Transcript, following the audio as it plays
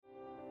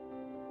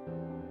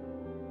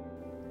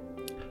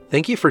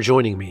Thank you for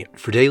joining me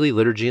for Daily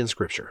Liturgy and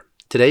Scripture.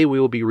 Today we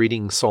will be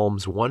reading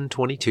Psalms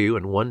 122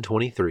 and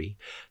 123,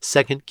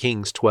 2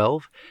 Kings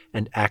 12,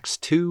 and Acts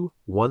 2,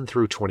 1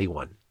 through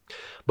 21.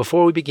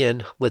 Before we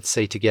begin, let's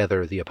say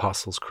together the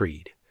Apostles'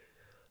 Creed.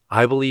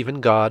 I believe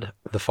in God,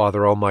 the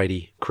Father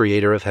Almighty,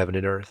 creator of heaven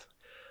and earth.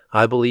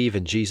 I believe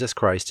in Jesus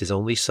Christ, his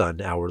only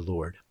Son, our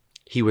Lord.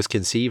 He was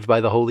conceived by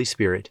the Holy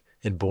Spirit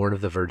and born of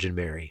the Virgin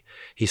Mary.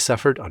 He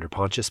suffered under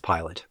Pontius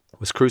Pilate,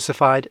 was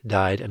crucified,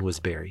 died, and was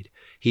buried.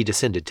 He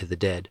descended to the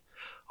dead.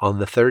 On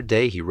the third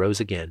day he rose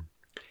again.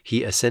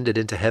 He ascended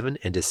into heaven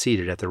and is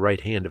seated at the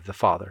right hand of the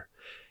Father.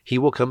 He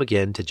will come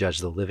again to judge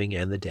the living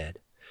and the dead.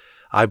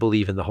 I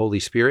believe in the Holy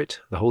Spirit,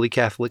 the Holy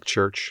Catholic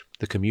Church,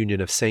 the communion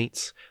of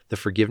saints, the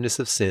forgiveness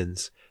of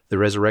sins, the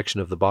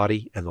resurrection of the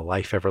body, and the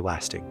life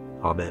everlasting.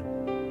 Amen.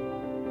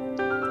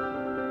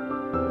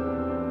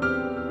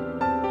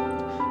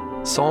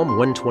 Psalm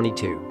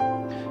 122.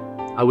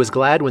 I was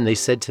glad when they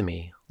said to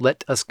me,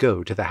 "Let us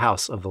go to the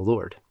house of the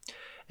Lord."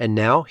 And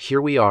now,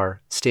 here we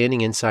are, standing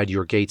inside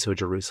your gates, O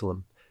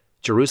Jerusalem.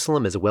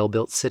 Jerusalem is a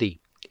well-built city.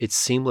 Its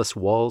seamless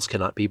walls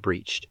cannot be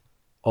breached.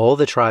 All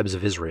the tribes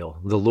of Israel,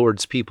 the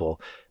Lord's people,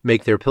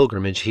 make their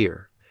pilgrimage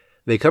here.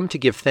 They come to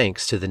give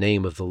thanks to the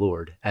name of the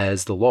Lord,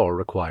 as the law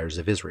requires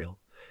of Israel.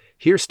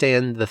 Here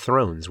stand the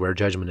thrones where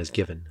judgment is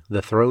given,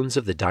 the thrones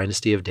of the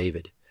dynasty of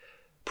David.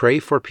 Pray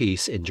for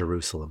peace in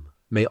Jerusalem.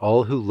 May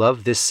all who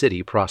love this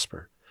city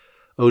prosper.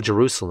 O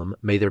Jerusalem,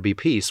 may there be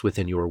peace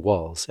within your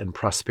walls and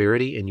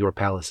prosperity in your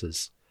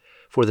palaces.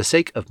 For the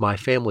sake of my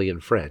family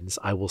and friends,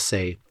 I will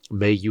say,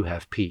 may you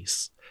have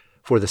peace.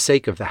 For the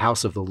sake of the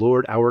house of the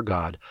Lord our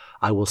God,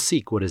 I will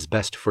seek what is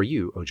best for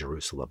you, O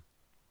Jerusalem.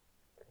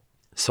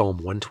 Psalm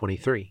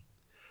 123.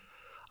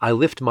 I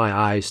lift my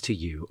eyes to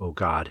you, O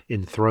God,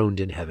 enthroned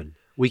in heaven.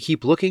 We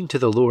keep looking to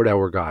the Lord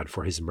our God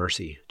for his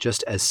mercy,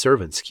 just as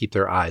servants keep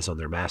their eyes on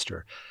their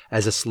master,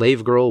 as a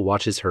slave girl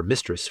watches her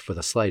mistress for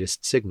the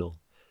slightest signal.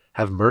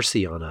 Have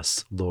mercy on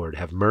us, Lord,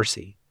 have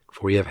mercy,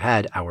 for we have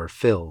had our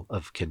fill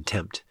of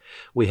contempt.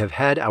 We have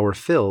had our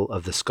fill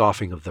of the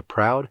scoffing of the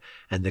proud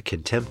and the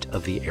contempt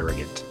of the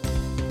arrogant.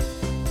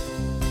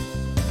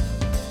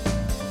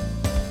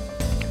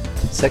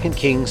 2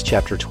 Kings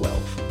chapter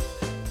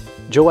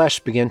 12.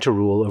 Joash began to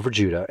rule over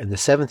Judah in the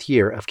 7th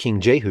year of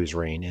King Jehu's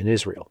reign in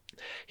Israel.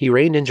 He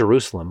reigned in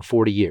Jerusalem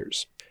 40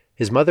 years.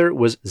 His mother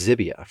was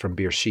Zibiah from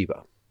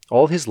Beersheba.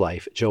 All his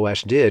life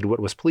Joash did what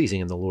was pleasing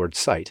in the Lord's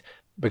sight,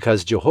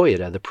 because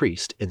Jehoiada the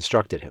priest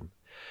instructed him.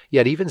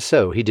 Yet even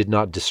so he did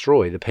not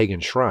destroy the pagan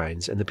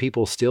shrines, and the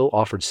people still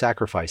offered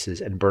sacrifices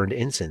and burned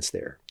incense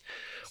there.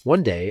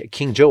 One day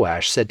King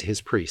Joash said to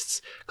his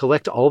priests,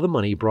 "Collect all the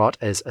money brought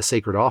as a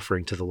sacred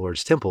offering to the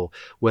Lord's temple,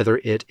 whether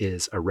it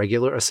is a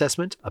regular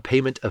assessment, a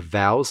payment of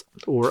vows,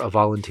 or a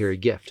voluntary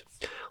gift.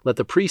 Let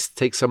the priests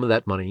take some of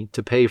that money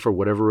to pay for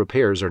whatever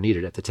repairs are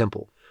needed at the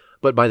temple."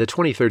 But by the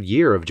 23rd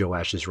year of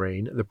Joash's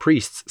reign, the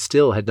priests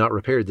still had not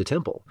repaired the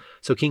temple.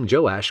 So King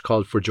Joash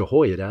called for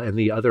Jehoiada and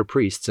the other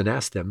priests and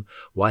asked them,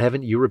 "Why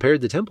haven't you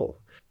repaired the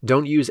temple?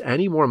 Don't use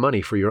any more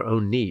money for your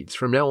own needs.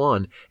 From now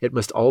on, it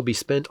must all be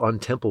spent on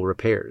temple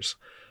repairs."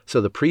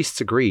 So the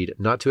priests agreed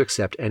not to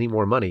accept any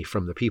more money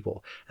from the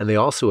people, and they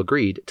also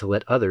agreed to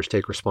let others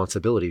take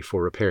responsibility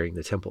for repairing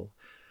the temple.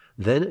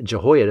 Then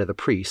Jehoiada the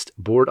priest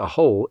bored a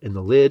hole in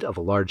the lid of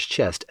a large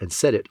chest and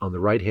set it on the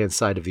right-hand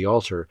side of the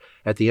altar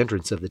at the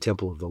entrance of the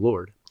temple of the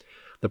Lord.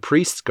 The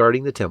priests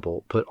guarding the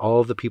temple put all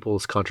of the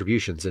people's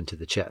contributions into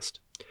the chest.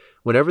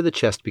 Whenever the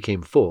chest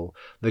became full,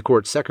 the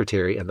court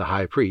secretary and the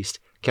high priest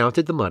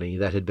counted the money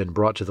that had been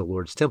brought to the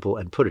Lord's temple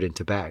and put it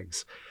into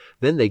bags.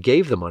 Then they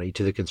gave the money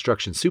to the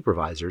construction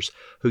supervisors,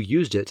 who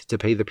used it to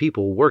pay the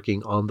people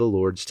working on the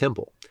Lord's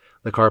temple: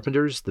 the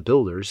carpenters, the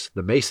builders,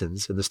 the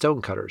masons, and the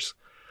stonecutters.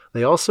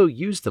 They also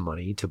used the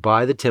money to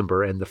buy the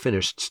timber and the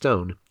finished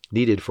stone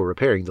needed for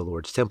repairing the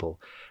Lord's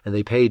temple, and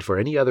they paid for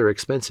any other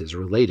expenses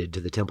related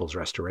to the temple's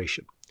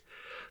restoration.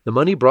 The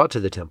money brought to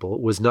the temple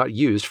was not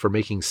used for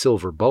making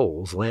silver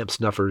bowls, lamp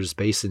snuffers,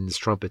 basins,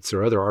 trumpets,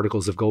 or other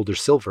articles of gold or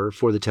silver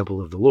for the temple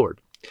of the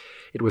Lord.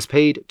 It was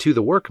paid to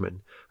the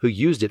workmen, who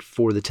used it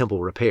for the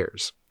temple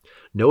repairs.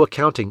 No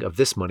accounting of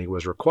this money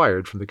was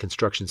required from the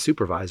construction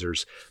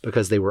supervisors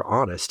because they were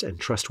honest and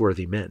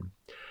trustworthy men.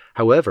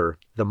 However,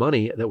 the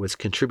money that was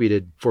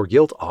contributed for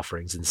guilt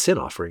offerings and sin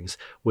offerings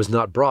was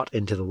not brought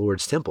into the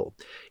Lord's temple.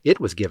 It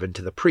was given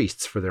to the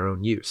priests for their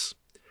own use.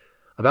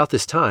 About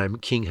this time,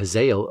 King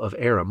Hazael of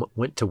Aram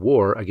went to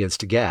war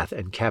against Gath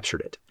and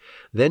captured it.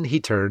 Then he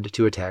turned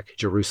to attack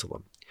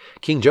Jerusalem.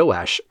 King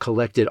Joash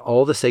collected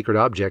all the sacred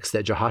objects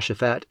that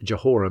Jehoshaphat,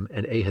 Jehoram,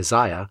 and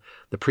Ahaziah,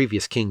 the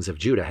previous kings of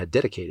Judah, had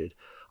dedicated,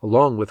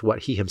 along with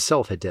what he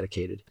himself had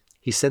dedicated.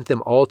 He sent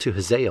them all to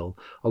Hazael,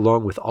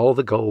 along with all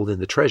the gold in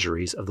the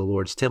treasuries of the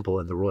Lord's temple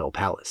and the royal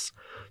palace.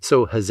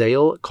 So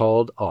Hazael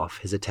called off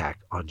his attack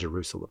on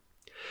Jerusalem.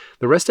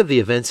 The rest of the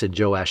events in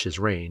Joash's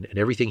reign and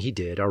everything he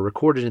did are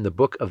recorded in the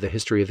book of the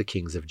history of the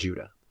kings of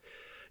Judah.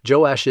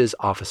 Joash's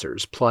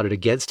officers plotted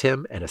against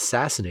him and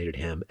assassinated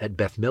him at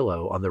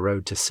Beth-Millo on the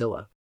road to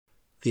Silla.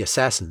 The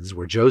assassins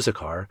were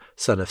Josachar,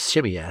 son of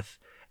Shimeath,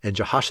 and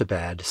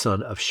Jehoshabad,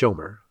 son of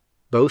Shomer,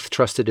 both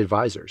trusted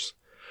advisors.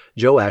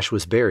 Joash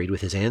was buried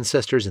with his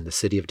ancestors in the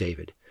city of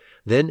David.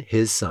 Then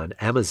his son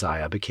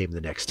Amaziah became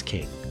the next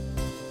king.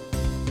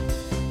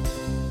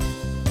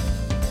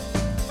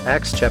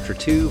 Acts chapter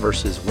 2,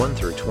 verses 1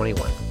 through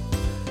 21.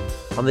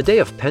 On the day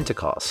of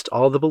Pentecost,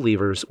 all the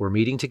believers were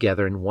meeting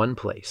together in one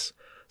place.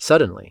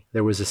 Suddenly,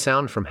 there was a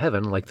sound from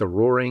heaven like the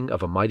roaring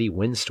of a mighty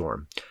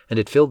windstorm, and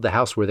it filled the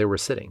house where they were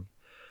sitting.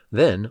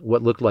 Then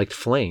what looked like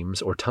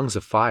flames or tongues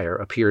of fire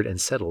appeared and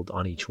settled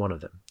on each one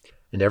of them.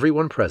 And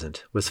everyone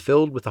present was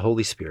filled with the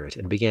Holy Spirit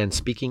and began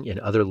speaking in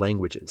other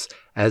languages,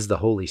 as the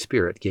Holy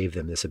Spirit gave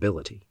them this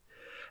ability.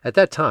 At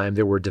that time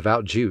there were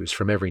devout Jews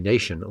from every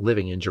nation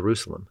living in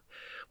Jerusalem.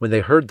 When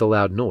they heard the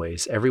loud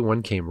noise,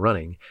 everyone came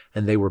running,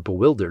 and they were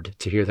bewildered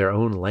to hear their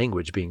own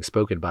language being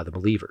spoken by the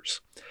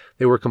believers.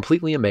 They were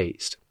completely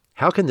amazed.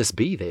 "How can this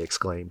be?" they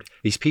exclaimed.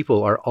 "These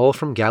people are all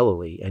from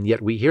Galilee, and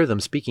yet we hear them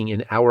speaking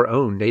in our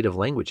own native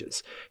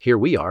languages. Here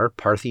we are,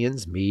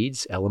 Parthians,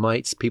 Medes,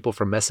 Elamites, people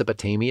from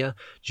Mesopotamia,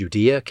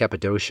 Judea,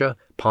 Cappadocia,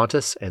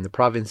 Pontus, and the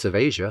province of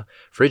Asia,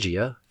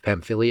 Phrygia,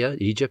 Pamphylia,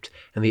 Egypt,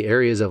 and the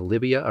areas of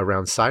Libya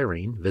around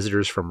Cyrene,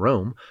 visitors from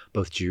Rome,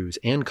 both Jews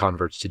and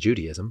converts to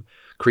Judaism,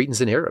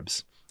 Cretans and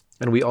Arabs.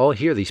 And we all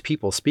hear these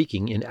people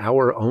speaking in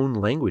our own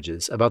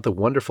languages about the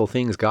wonderful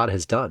things God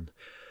has done."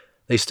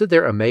 They stood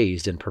there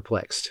amazed and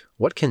perplexed.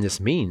 "What can this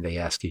mean?" they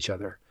asked each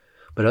other.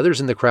 But others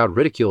in the crowd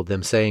ridiculed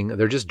them, saying,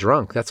 "They're just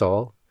drunk, that's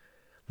all."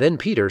 Then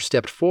Peter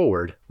stepped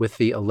forward with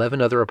the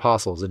 11 other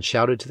apostles and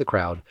shouted to the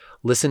crowd,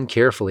 "Listen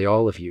carefully,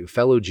 all of you,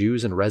 fellow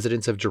Jews and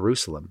residents of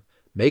Jerusalem.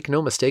 Make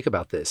no mistake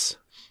about this.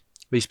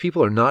 These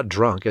people are not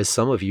drunk, as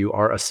some of you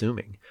are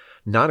assuming.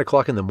 9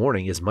 o'clock in the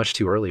morning is much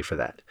too early for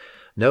that.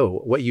 No,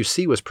 what you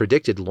see was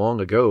predicted long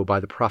ago by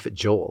the prophet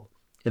Joel.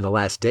 In the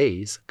last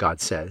days,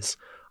 God says,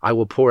 I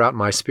will pour out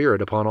my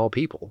Spirit upon all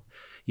people.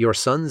 Your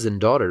sons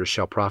and daughters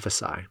shall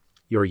prophesy.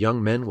 Your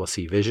young men will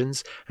see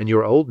visions, and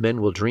your old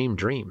men will dream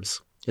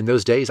dreams. In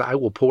those days I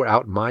will pour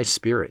out my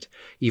Spirit,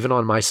 even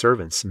on my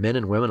servants, men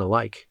and women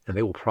alike, and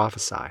they will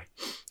prophesy.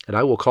 And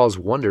I will cause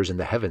wonders in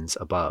the heavens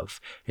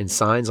above, and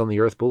signs on the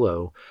earth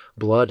below,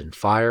 blood and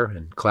fire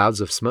and clouds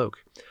of smoke.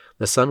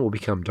 The sun will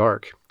become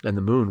dark, and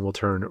the moon will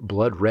turn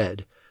blood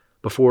red,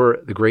 before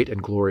the great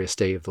and glorious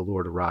day of the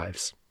Lord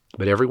arrives.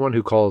 But everyone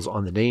who calls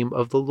on the name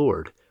of the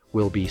Lord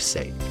will be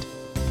saved."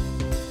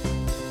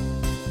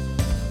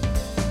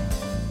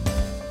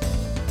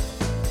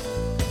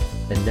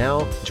 And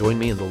now join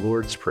me in the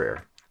Lord's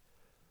Prayer.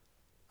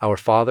 Our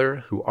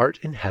Father, who art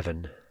in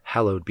heaven,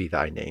 hallowed be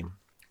thy name.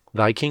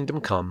 Thy kingdom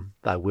come,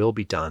 thy will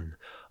be done,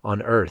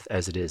 on earth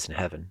as it is in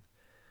heaven.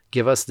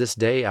 Give us this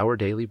day our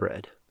daily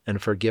bread,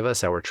 and forgive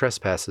us our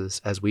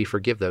trespasses as we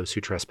forgive those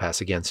who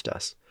trespass against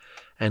us.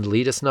 And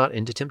lead us not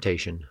into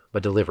temptation,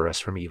 but deliver us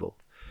from evil.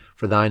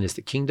 For thine is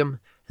the kingdom,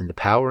 and the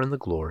power, and the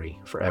glory,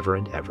 forever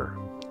and ever.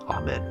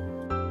 Amen.